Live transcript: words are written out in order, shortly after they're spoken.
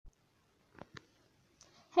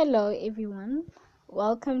Hello, everyone.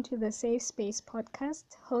 Welcome to the Safe Space podcast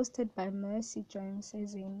hosted by Mercy Jones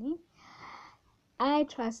Ezeni. I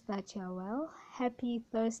trust that you're well. Happy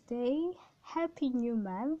Thursday. Happy new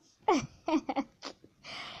month.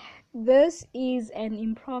 This is an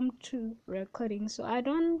impromptu recording, so I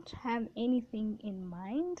don't have anything in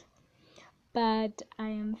mind, but I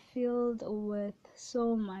am filled with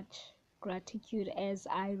so much gratitude as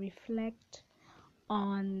I reflect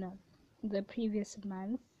on the previous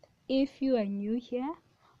month. If you are new here,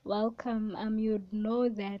 welcome. You'd know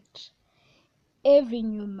that every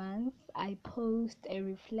new month I post a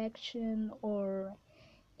reflection or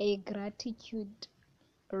a gratitude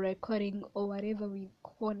recording or whatever we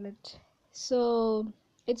call it. So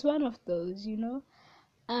it's one of those.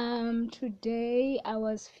 Today I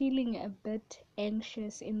was feeling a bit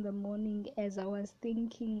anxious in the morning as I was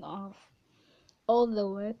thinking of all the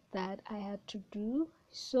work that I had to do.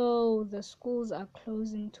 So the schools are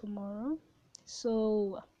closing tomorrow.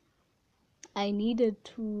 So I needed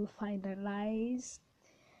to finalize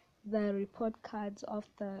the report cards of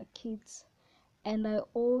the kids, and I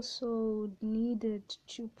also needed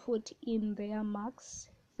to put in their marks.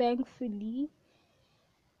 Thankfully,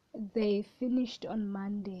 they finished on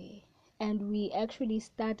Monday, and we actually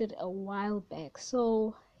started a while back.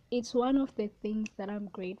 So it's one of the things that I'm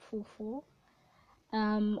grateful for.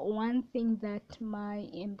 One thing that my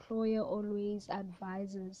employer always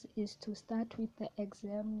advises is to start with the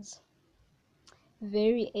exams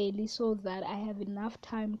very early so that I have enough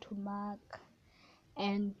time to mark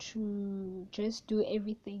and to just do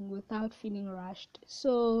everything without feeling rushed.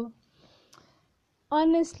 So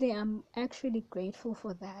honestly, I'm actually grateful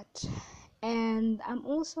for that. And I'm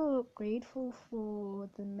also grateful for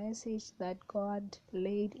the message that God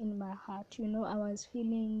laid in my heart. I was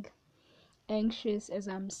feeling anxious as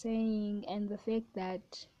I'm saying, and the fact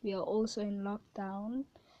that we are also in lockdown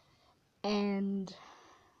and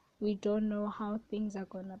we don't know how things are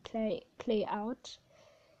gonna play out.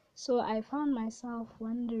 So I found myself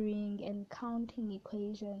wondering and counting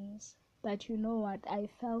equations. But you know what? I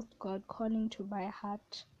felt God calling to my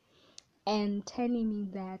heart and telling me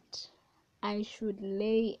that I should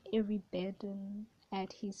lay every burden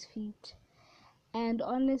at His feet. And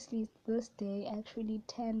honestly, this day actually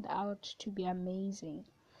turned out to be amazing.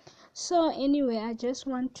 So anyway, I just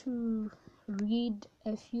want to read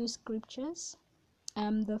a few scriptures.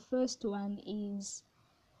 The first one is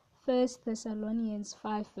 1 Thessalonians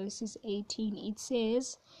 5 verses 18. It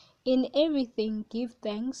says, "In everything give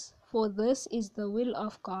thanks, for this is the will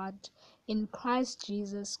of God in Christ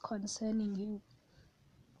Jesus concerning you."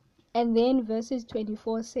 And then verses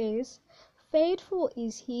 24 says, "Faithful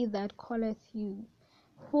is he that calleth you,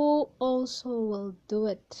 who also will do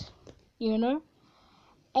it."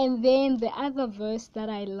 And then the other verse that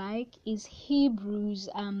I like is Hebrews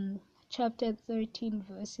chapter 13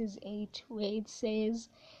 verses 8, where it says,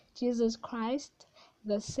 "Jesus Christ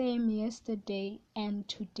the same yesterday and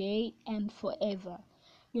today and forever."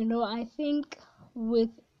 I think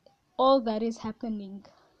with all that is happening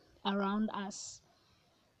around us,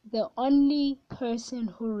 the only person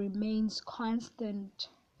who remains constant,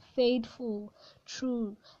 faithful,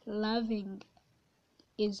 true, loving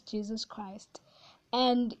is Jesus Christ.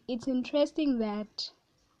 And it's interesting that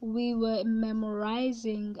we were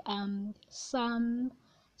memorizing Psalms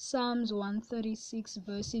 136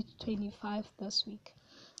 verses 25 this week.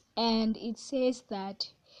 And it says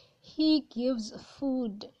that He gives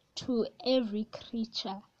food to every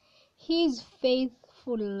creature. His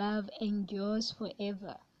faithful love endures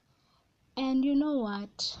forever. And you know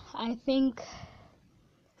what? I think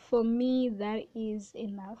for me that is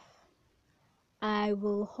enough. I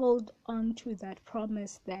will hold on to that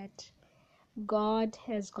promise that God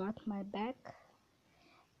has got my back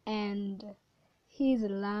and His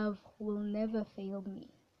love will never fail me,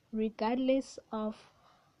 regardless of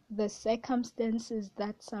the circumstances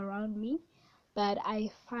that surround me. But I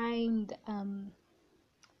find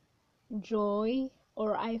joy,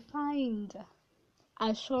 or I find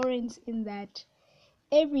assurance in that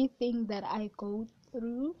everything that I go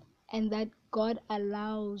through and that God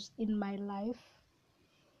allows in my life,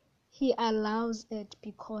 He allows it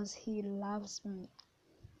because He loves me,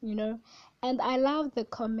 And I love the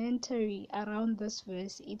commentary around this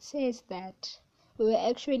verse. It says that we were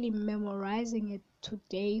actually memorizing it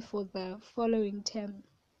today for the following term.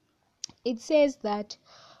 It says that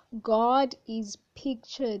God is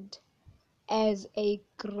pictured as a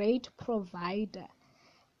great provider,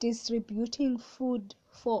 distributing food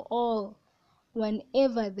for all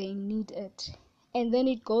whenever they need it. And then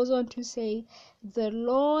it goes on to say, "The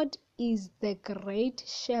Lord is the great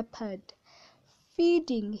shepherd,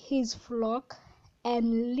 feeding His flock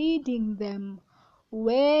and leading them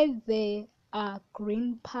where there are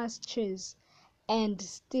green pastures and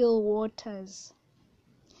still waters.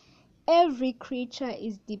 Every creature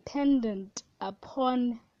is dependent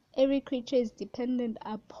upon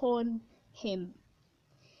him.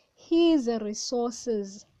 His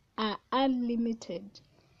resources are unlimited.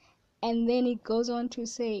 And then it goes on to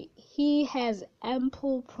say, he has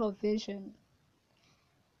ample provision.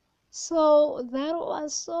 So that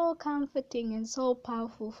was so comforting and so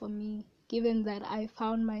powerful for me, given that I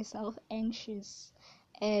found myself anxious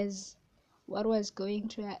as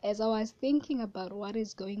as I was thinking about what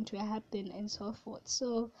is going to happen and so forth.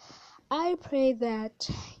 So I pray that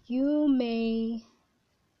you may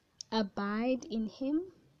abide in him,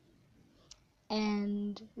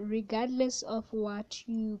 and regardless of what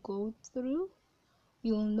you go through,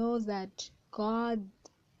 you'll know that God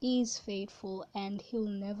is faithful and he'll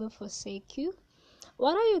never forsake you.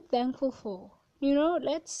 What are you thankful for?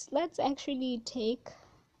 Let's actually take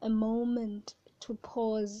a moment to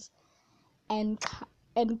pause and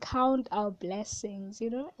count our blessings,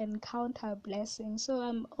 So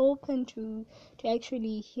I'm open to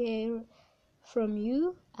actually hear from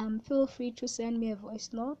you. Feel free to send me a voice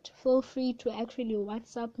note. Feel free to actually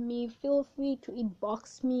WhatsApp me. Feel free to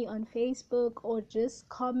inbox me on Facebook, or just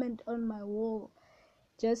comment on my wall,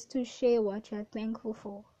 just to share what you're thankful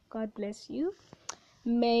for. God bless you.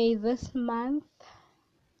 May this month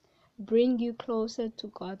bring you closer to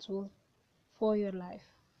God's will for your life.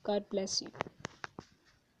 God bless you.